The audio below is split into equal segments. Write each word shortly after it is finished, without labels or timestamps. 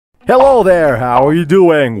Hello there, how are you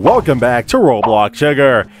doing? Welcome back to Roblox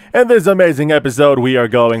Sugar. In this amazing episode, we are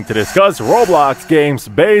going to discuss Roblox games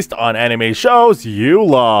based on anime shows you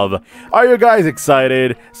love. Are you guys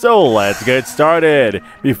excited? So let's get started.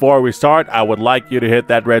 Before we start, I would like you to hit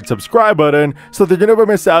that red subscribe button so that you never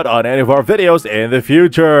miss out on any of our videos in the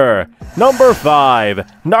future. Number 5.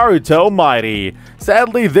 Naruto Mighty.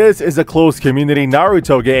 Sadly, this is a closed community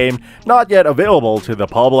Naruto game not yet available to the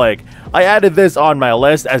public. I added this on my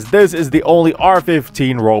list as this is the only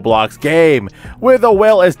R15 Roblox game with a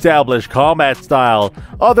well-established combat style.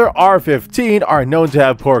 Other R15 are known to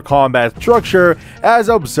have poor combat structure as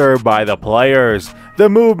observed by the players. The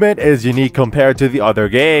movement is unique compared to the other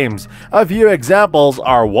games. A few examples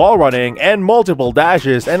are wall running and multiple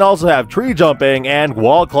dashes, and also have tree jumping and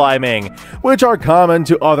wall climbing, which are common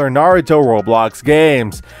to other Naruto Roblox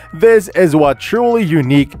games. This is what truly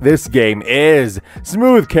unique this game is.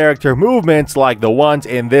 Smooth character movements like the ones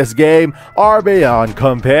in this game are beyond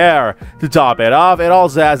compare. To top it off, it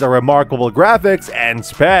also has a remarkable graphics and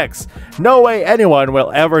specs. No way anyone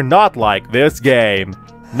will ever not like this game.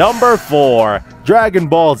 Number 4. Dragon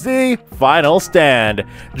Ball Z Final Stand.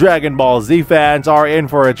 Dragon Ball Z fans are in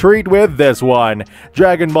for a treat with this one.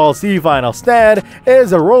 Dragon Ball Z Final Stand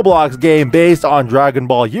is a Roblox game based on Dragon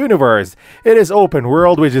Ball universe. It is open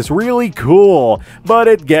world, which is really cool, but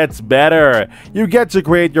it gets better. You get to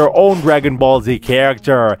create your own Dragon Ball Z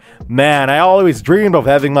character. Man, I always dreamed of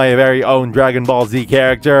having my very own Dragon Ball Z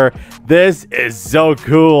character. This is so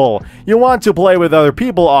cool. You want to play with other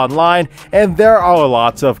people online, and there are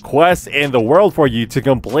lots of quests in the world for you to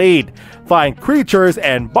complete. Find creatures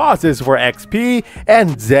and bosses for XP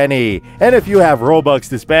and Zenny. And if you have Robux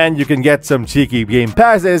to spend, you can get some cheeky game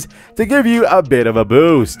passes to give you a bit of a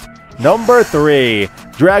boost. Number 3.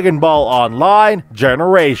 Dragon Ball Online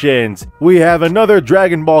Generations. We have another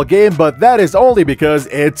Dragon Ball game, but that is only because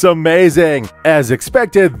it's amazing. As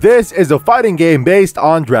expected, this is a fighting game based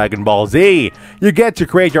on Dragon Ball Z. You get to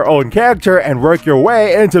create your own character and work your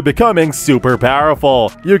way into becoming super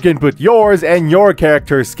powerful. You can put yours and your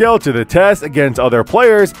character's skill to the test against other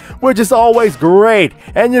players, which is always great,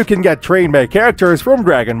 and you can get trained by characters from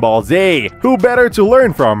Dragon Ball Z. Who better to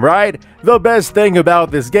learn from, right? The best thing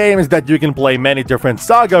about this game is that you can play many different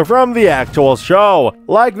saga from the actual show,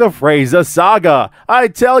 like the Frieza Saga. I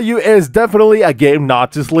tell you, it is definitely a game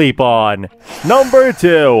not to sleep on. Number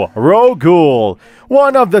 2. Ghoul.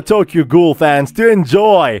 One of the Tokyo Ghoul fans to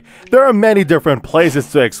enjoy. There are many different places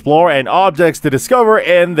to explore and objects to discover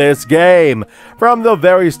in this game. From the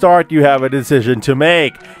very start, you have a decision to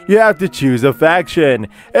make. You have to choose a faction.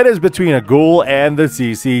 It is between a ghoul and the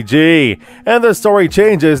CCG, and the story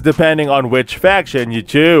changes depending on which faction you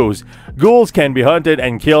choose. Ghouls can be hunted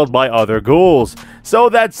and killed by other ghouls, so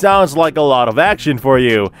that sounds like a lot of action for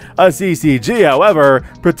you. A CCG, however,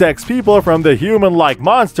 protects people from the human-like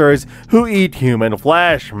monsters who eat human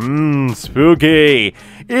flesh. Spooky.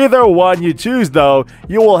 Either one you choose though,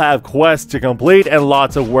 you will have quests to complete and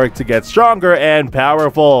lots of work to get stronger and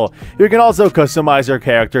powerful. You can also customize your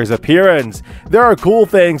character's appearance. There are cool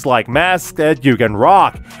things like masks that you can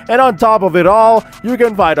rock, and on top of it all, you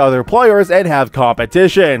can fight other players and have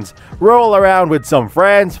competitions, roll around with some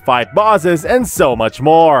friends, fight bosses, and so much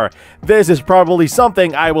more. This is probably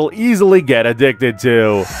something I will easily get addicted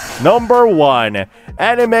to. Number 1.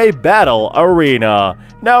 Anime Battle Arena.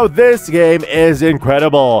 Now this game is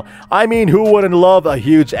incredible. I mean, who wouldn't love a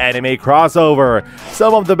huge anime crossover?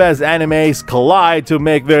 Some of the best animes collide to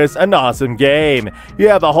make this an awesome game. You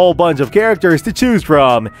have a whole bunch of characters to choose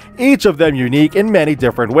from, each of them unique in many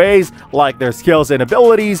different ways, like their skills and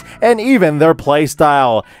abilities, and even their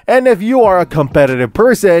playstyle. And if you are a competitive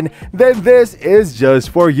person, then this is just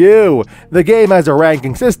for you. The game has a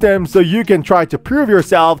ranking system, so you can try to prove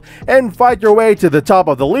yourself and fight your way to the top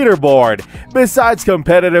of the leaderboard. Besides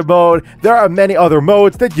competitive mode, there are many other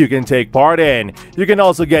modes that you can take part in. You can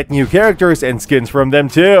also get new characters and skins from them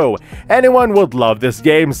too. Anyone would love this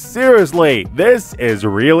game, seriously. This is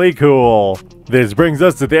really cool. This brings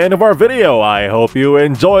us to the end of our video. I hope you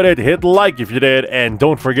enjoyed it. Hit like if you did, and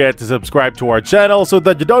don't forget to subscribe to our channel so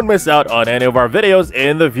that you don't miss out on any of our videos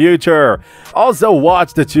in the future. Also,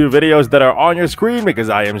 watch the 2 videos that are on your screen because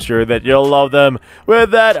I am sure that you'll love them.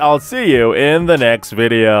 With that, I'll see you in the next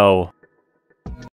video.